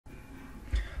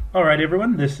Alright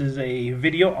everyone, this is a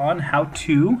video on how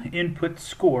to input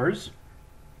scores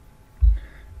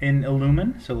in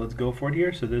Elumen. So let's go for it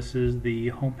here. So this is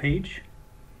the homepage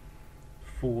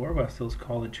for West Hills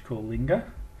College Coalinga.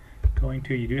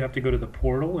 You do have to go to the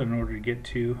portal in order to get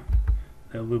to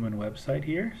the Elumen website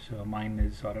here. So mine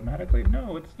is automatically,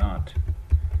 no it's not.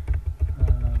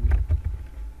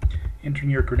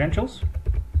 Entering your credentials.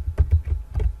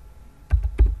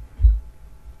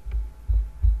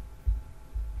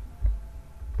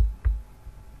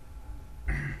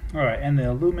 Alright, and the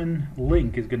Elumen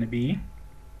link is going to be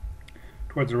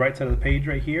towards the right side of the page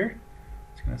right here.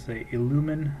 It's going to say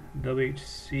Elumen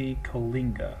WHC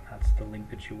Coalinga. That's the link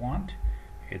that you want.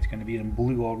 It's going to be in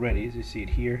blue already, as you see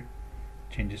it here.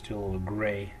 Changes to a little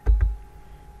gray.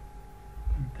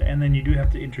 And then you do have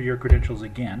to enter your credentials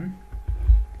again.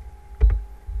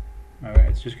 Alright,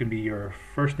 it's just going to be your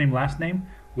first name, last name,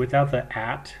 without the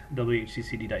 @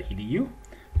 whccd.edu.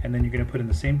 And then you're going to put in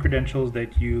the same credentials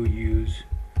that you use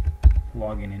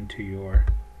logging into your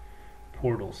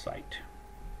portal site.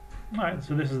 Alright,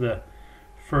 so this is the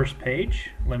first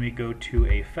page. Let me go to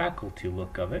a faculty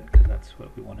look of it, because that's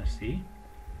what we want to see.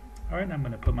 Alright, I'm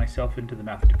going to put myself into the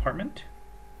math department.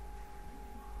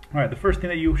 Alright, the first thing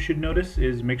that you should notice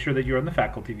is make sure that you're on the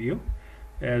faculty view,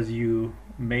 as you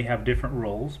may have different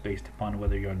roles based upon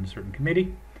whether you're on a certain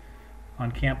committee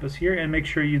on campus here, and make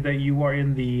sure that you are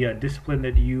in the discipline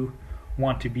that you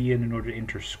want to be in order to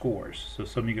enter scores. So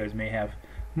some of you guys may have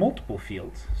multiple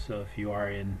fields. So if you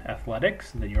are in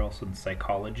athletics, then you're also in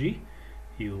psychology.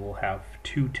 You will have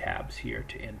 2 tabs here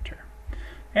to enter.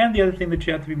 And the other thing that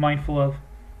you have to be mindful of,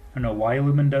 I don't know why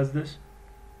Elumen does this,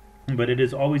 but it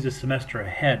is always a semester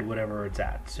ahead, whatever it's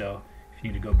at. So if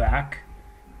you need to go back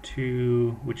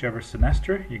to whichever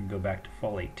semester, you can go back to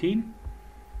fall 18.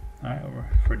 Alright,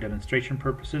 for demonstration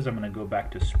purposes, I'm going to go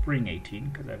back to spring 18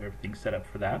 because I have everything set up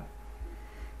for that.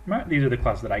 Right, these are the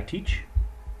classes that I teach.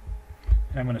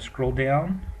 And I'm going to scroll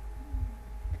down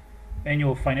and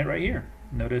you'll find it right here.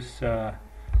 Notice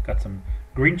got some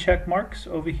green check marks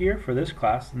over here for this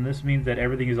class, and this means that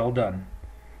everything is all done.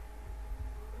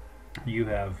 You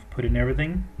have put in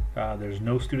everything. There's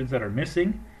no students that are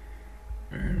missing.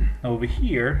 Over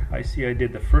here I see I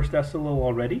did the first SLO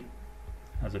already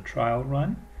as a trial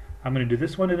run. I'm going to do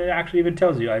this one, and it actually even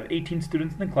tells you I have 18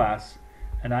 students in the class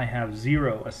and I have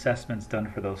 0 assessments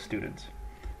done for those students.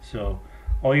 So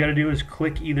all you got to do is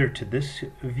click either to this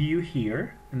view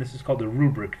here, and this is called the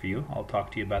rubric view. I'll talk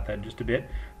to you about that in just a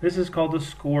bit. This is called the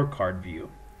scorecard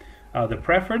view. The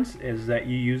preference is that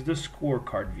you use the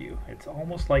scorecard view. It's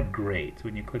almost like grades.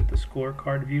 When you click the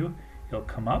scorecard view, it'll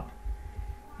come up,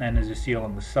 and as you see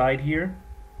along the side here,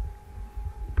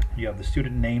 you have the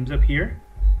student names up here.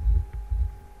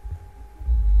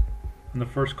 In the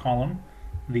first column,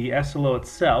 the SLO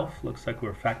itself looks like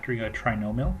we're factoring a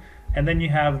trinomial, and then you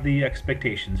have the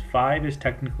expectations. 5 is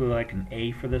technically like an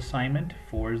A for the assignment,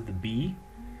 4 is the B,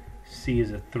 C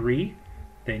is a 3,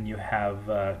 then you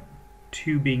have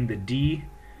 2 being the D,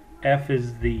 F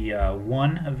is the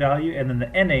 1 value, and then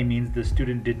the NA means the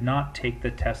student did not take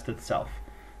the test itself.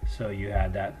 So you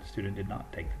had that student did not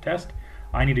take the test.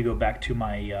 I need to go back to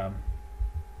my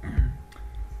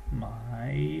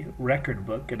my record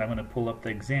book, and I'm going to pull up the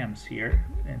exams here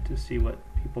and to see what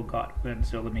people got when.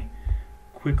 So let me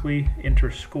quickly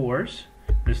enter scores.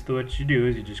 This is what you do,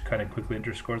 is you just kind of quickly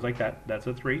enter scores like that. That's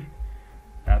a 3,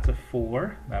 that's a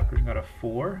 4, that person got a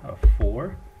 4, a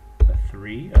 4, a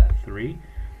 3, a 3.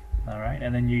 Alright,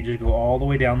 and then you just go all the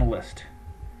way down the list,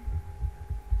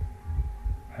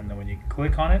 and then when you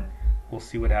click on it, we'll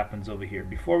see what happens over here.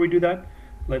 Before we do that,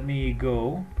 let me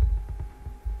go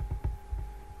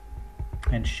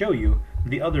and show you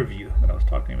the other view that I was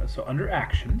talking about. So under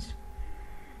actions,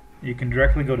 you can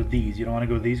directly go to these. You don't want to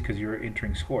go to these because you're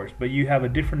entering scores, but you have a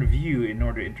different view in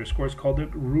order to enter scores called the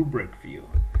rubric view.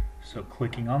 So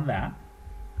clicking on that,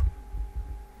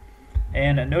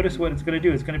 and notice what it's going to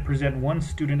do. It's going to present one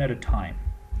student at a time.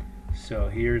 So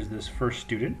here's this first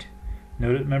student.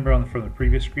 Remember from the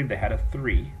previous screen they had a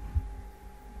 3.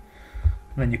 And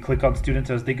then you click on students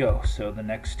as they go. So the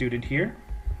next student here,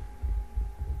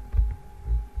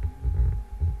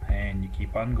 and you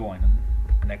keep on going.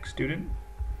 Next student.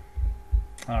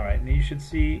 Alright, now you should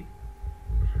see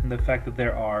the fact that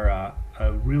there are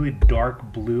a really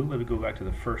dark blue. Let me go back to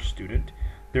the first student.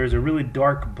 There's a really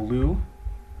dark blue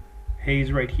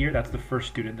haze right here. That's the first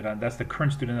student that's the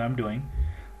current student that I'm doing.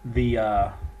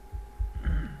 The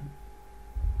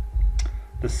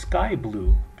sky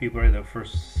blue people are the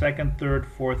first, second, third,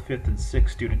 fourth, fifth, and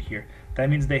sixth student here. That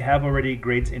means they have already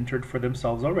grades entered for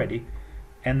themselves already.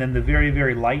 And then the very,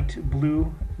 very light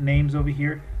blue names over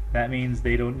here, that means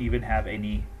they don't even have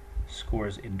any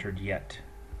scores entered yet.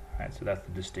 All right, so that's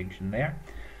the distinction there.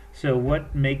 So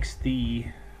what makes the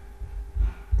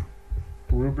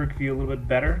rubric view a little bit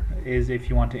better is if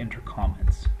you want to enter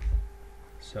comments.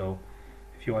 So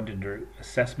if you want to enter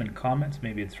assessment comments,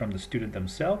 maybe it's from the student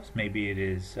themselves, maybe it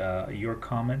is your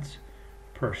comments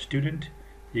per student,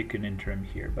 you can enter them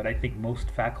here. But I think most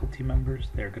faculty members,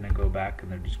 they're going to go back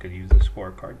and they're just going to use the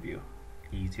scorecard view.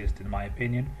 Easiest in my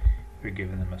opinion. You're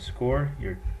giving them a score,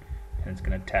 and it's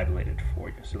going to tabulate it for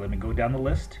you. So let me go down the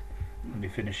list. Let me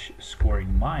finish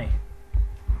scoring my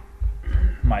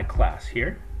class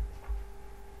here.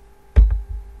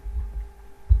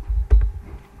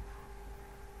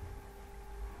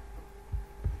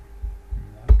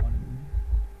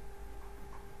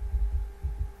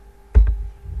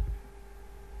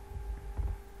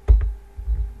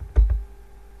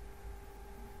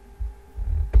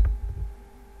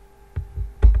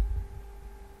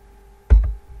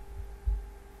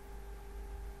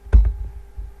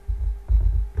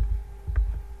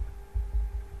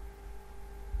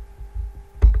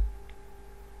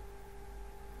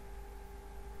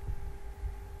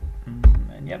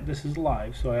 And yep, this is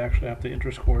live, so I actually have to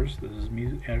enter scores. This is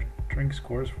me entering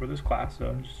scores for this class, so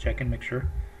I'm just checking, make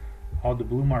sure all the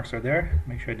blue marks are there.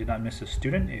 Make sure I did not miss a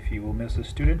student. If you will miss a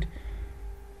student,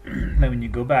 then when you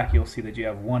go back, you'll see that you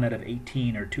have 1 out of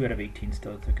 18 or 2 out of 18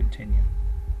 still to continue.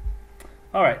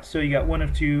 Alright, so you got one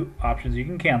of two options. You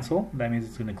can cancel. That means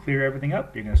it's going to clear everything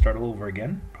up. You're going to start all over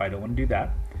again. Probably don't want to do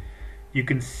that. You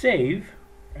can save,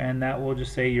 and that will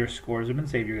just say your scores have been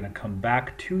saved. You're going to come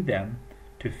back to them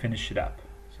to finish it up.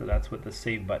 So that's what the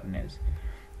save button is.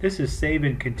 This is save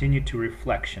and continue to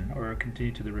reflection, or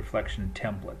continue to the reflection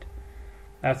template.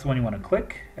 That's the one you want to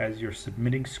click as you're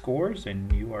submitting scores,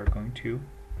 and you are going to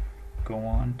go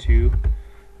on to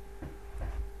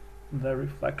the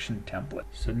reflection template.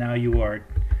 So now you are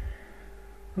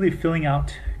really filling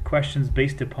out questions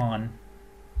based upon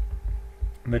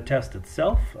the test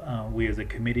itself. We as a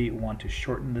committee want to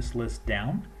shorten this list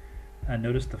down.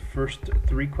 Notice the first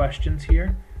 3 questions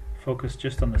here focus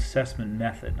just on the assessment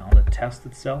method. On the test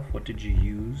itself, what did you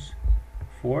use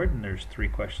for it? And there's 3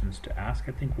 questions to ask.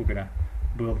 I think we're going to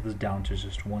boil this down to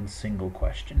just one single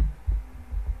question.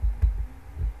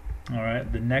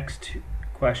 Alright, the next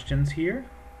questions here,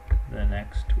 the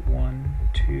next 1,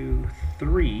 2,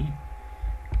 3,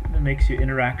 that makes you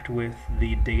interact with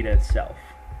the data itself.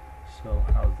 So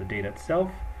how's the data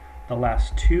itself? The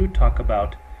last 2 talk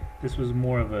about, this was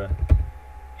more of a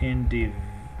individual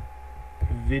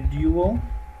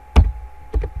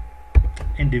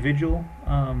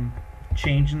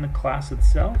change in the class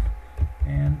itself,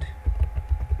 and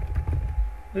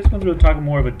this one's really talking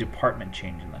more of a department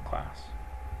change in the class.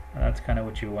 And that's kind of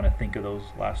what you want to think of those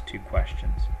last 2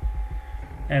 questions.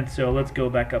 And so let's go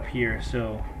back up here.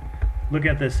 So looking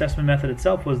at the assessment method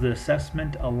itself, was the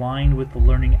assessment aligned with the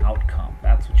learning outcome?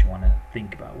 That's what you want to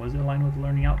think about. Was it aligned with the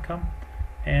learning outcome?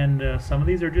 And some of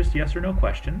these are just yes or no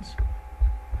questions.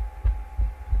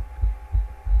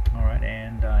 Alright,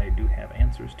 and I do have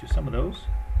answers to some of those.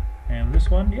 And this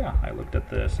one, yeah, I looked at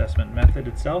the assessment method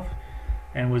itself,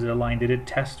 and was it aligned? Did it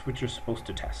test what you're supposed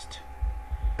to test?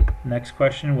 Next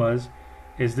question was,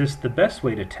 is this the best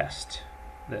way to test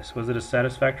this? Was it a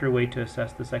satisfactory way to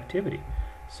assess this activity?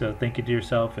 So thinking to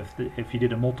yourself, if you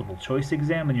did a multiple choice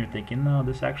exam and you're thinking, no,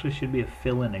 this actually should be a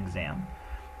fill-in exam,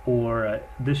 or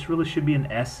this really should be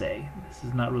an essay, this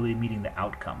is not really meeting the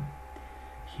outcome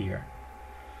here.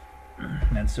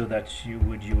 And so that you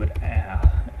would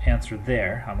answer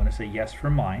there. I'm going to say yes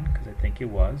for mine because I think it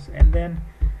was. And then,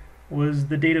 was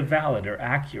the data valid or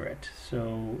accurate?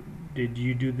 So did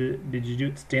you do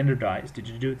it standardized? Did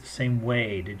you do it the same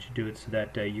way? Did you do it so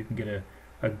that you can get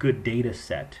a good data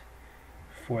set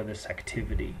for this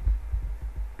activity?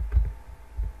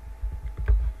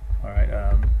 All right.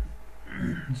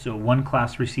 So one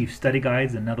class received study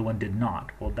guides, another one did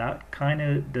not. Well, that kind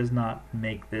of does not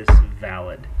make this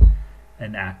valid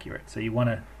and accurate. So you want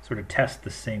to sort of test the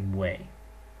same way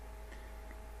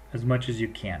as much as you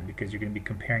can, because you're going to be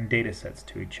comparing data sets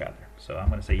to each other. So I'm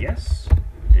going to say yes,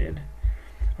 did.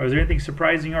 Or is there anything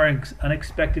surprising or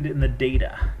unexpected in the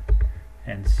data?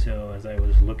 And so as I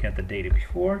was looking at the data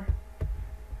before,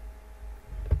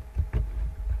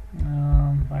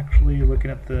 actually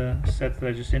looking at the sets that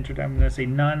I just entered, I'm going to say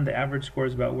none. The average score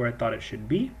is about where I thought it should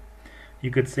be. You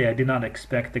could say I did not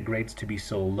expect the grades to be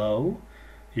so low.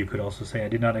 You could also say I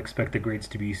did not expect the grades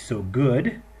to be so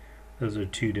good. Those are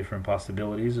 2 different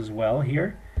possibilities as well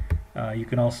here. You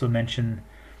can also mention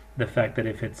the fact that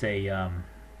if it's a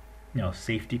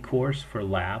safety course for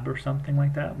lab or something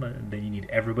like that, then you need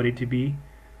everybody to be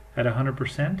at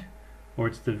 100%. or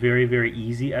it's the very, very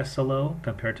easy SLO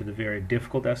compared to the very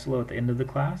difficult SLO at the end of the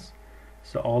class.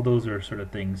 So all those are sort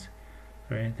of things,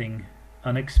 or anything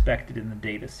unexpected in the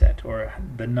data set, or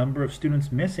the number of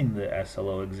students missing the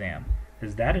SLO exam.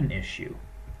 Is that an issue?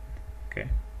 Okay.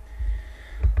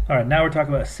 All right, now we're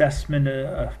talking about assessment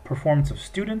of performance of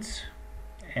students,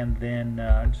 and then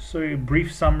just so a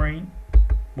brief summary.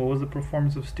 What was the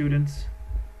performance of students?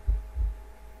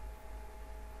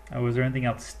 Was there anything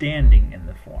outstanding in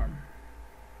the form?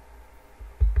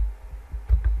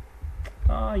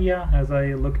 Yeah, as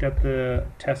I looked at the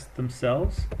tests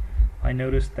themselves, I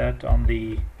noticed that on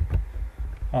the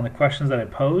questions that I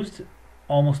posed,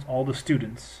 almost all the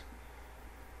students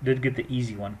did get the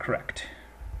easy one correct.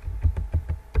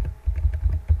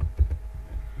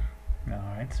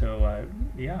 Alright, so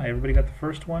yeah, everybody got the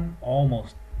first one,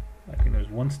 almost. I think there's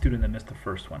one student that missed the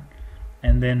first one.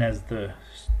 And then as the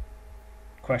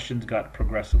questions got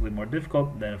progressively more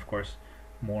difficult, then of course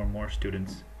more and more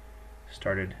students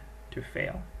started to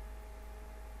fail.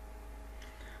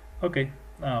 Okay,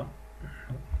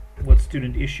 what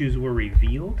student issues were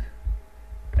revealed?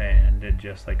 And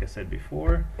just like I said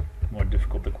before, the more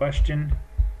difficult the question,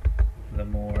 the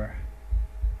more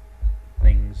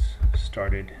things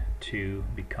started to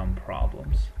become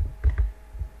problems.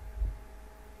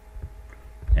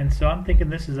 And so I'm thinking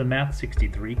this is a Math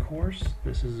 63 course.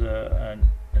 This is a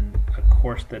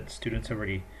course that students have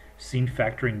already seen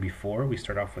factoring before. We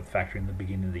start off with factoring at the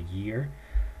beginning of the year.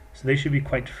 So they should be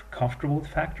quite comfortable with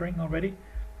factoring already.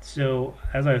 So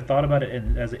as I've thought about it,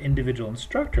 and as an individual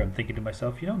instructor, I'm thinking to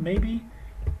myself, you know, maybe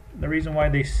the reason why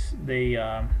they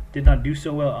did not do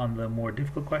so well on the more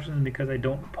difficult questions is because I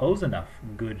don't pose enough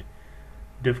good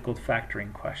difficult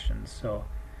factoring questions. So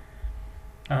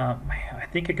I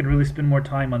think I could really spend more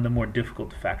time on the more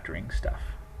difficult factoring stuff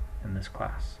in this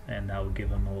class, and that will give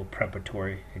them a little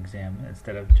preparatory exam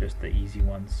instead of just the easy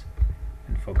ones,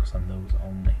 and focus on those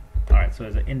only. Alright, so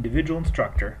as an individual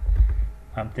instructor,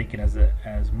 I'm thinking as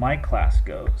my class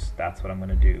goes, that's what I'm going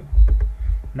to do.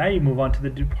 Now you move on to the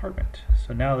department.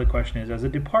 So now the question is, as a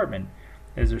department,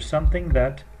 is there something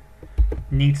that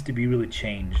needs to be really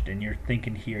changed? And you're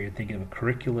thinking here, you're thinking of a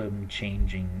curriculum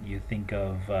changing, you think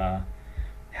of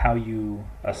how you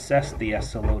assess the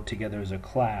SLO together as a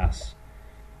class.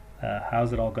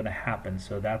 How's it all going to happen?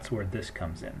 So that's where this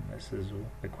comes in. This is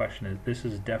the question is, this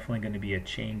is definitely going to be a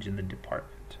change in the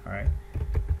department. All right.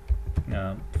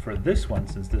 For this one,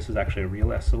 since this is actually a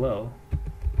real SLO,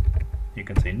 you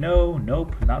can say no,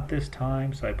 nope, not this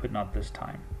time. So I put not this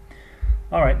time.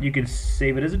 All right. You can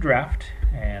save it as a draft,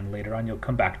 and later on you'll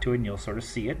come back to it and you'll sort of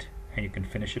see it, and you can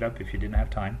finish it up if you didn't have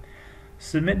time.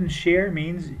 Submit and share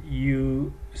means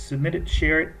you submit it,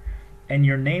 share it, and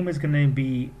your name is going to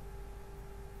be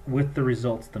with the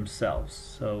results themselves.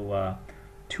 So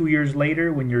 2 years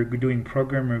later, when you're doing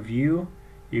program review,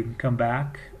 you can come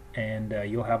back and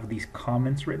you'll have these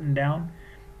comments written down,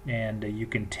 and you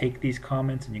can take these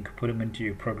comments and you can put them into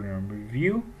your program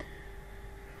review.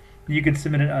 You can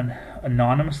submit it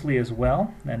anonymously as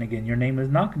well, and again, your name is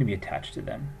not going to be attached to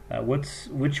them.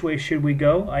 Which way should we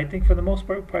go? I think for the most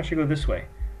part, we probably should go this way,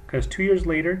 because 2 years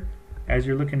later, as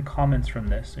you're looking at comments from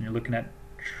this, and you're looking at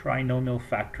trinomial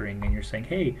factoring, and you're saying,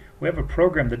 hey, we have a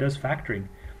program that does factoring,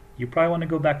 you probably want to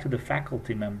go back to the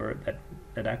faculty member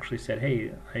that actually said,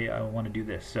 hey, I want to do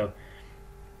this. So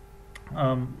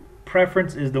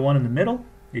preference is the one in the middle.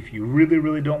 If you really,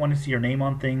 really don't want to see your name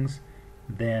on things,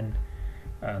 then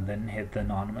hit the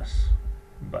anonymous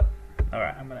button.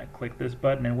 Alright, I'm going to click this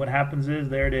button, and what happens is,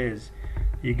 there it is.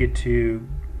 You get to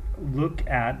look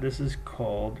at, this is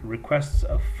called requests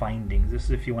of findings. This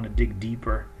is if you want to dig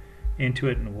deeper into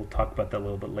it, and we'll talk about that a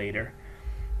little bit later.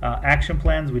 Action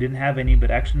plans, we didn't have any, but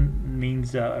action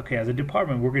means, okay, as a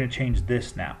department, we're going to change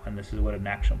this now, and this is what an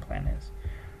action plan is.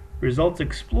 Results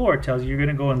Explore tells you you're going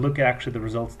to go and look at actually the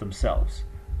results themselves.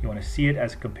 You want to see it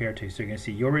as compared to, so you're going to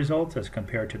see your results as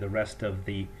compared to the rest of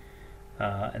the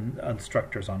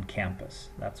instructors on campus.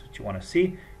 That's what you want to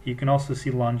see. You can also see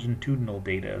longitudinal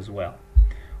data as well.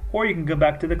 Or you can go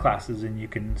back to the classes and you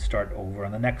can start over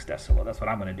on the next SLO. That's what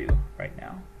I'm going to do right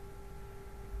now.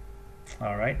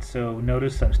 Alright, so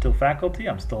notice I'm still faculty,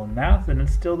 I'm still in math, and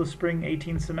it's still the spring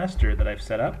 18 semester that I've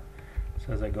set up.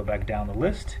 So as I go back down the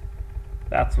list,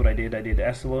 that's what I did. I did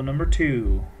SLO number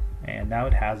 2, and now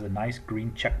it has a nice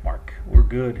green check mark. We're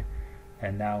good,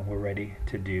 and now we're ready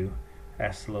to do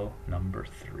SLO number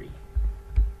 3.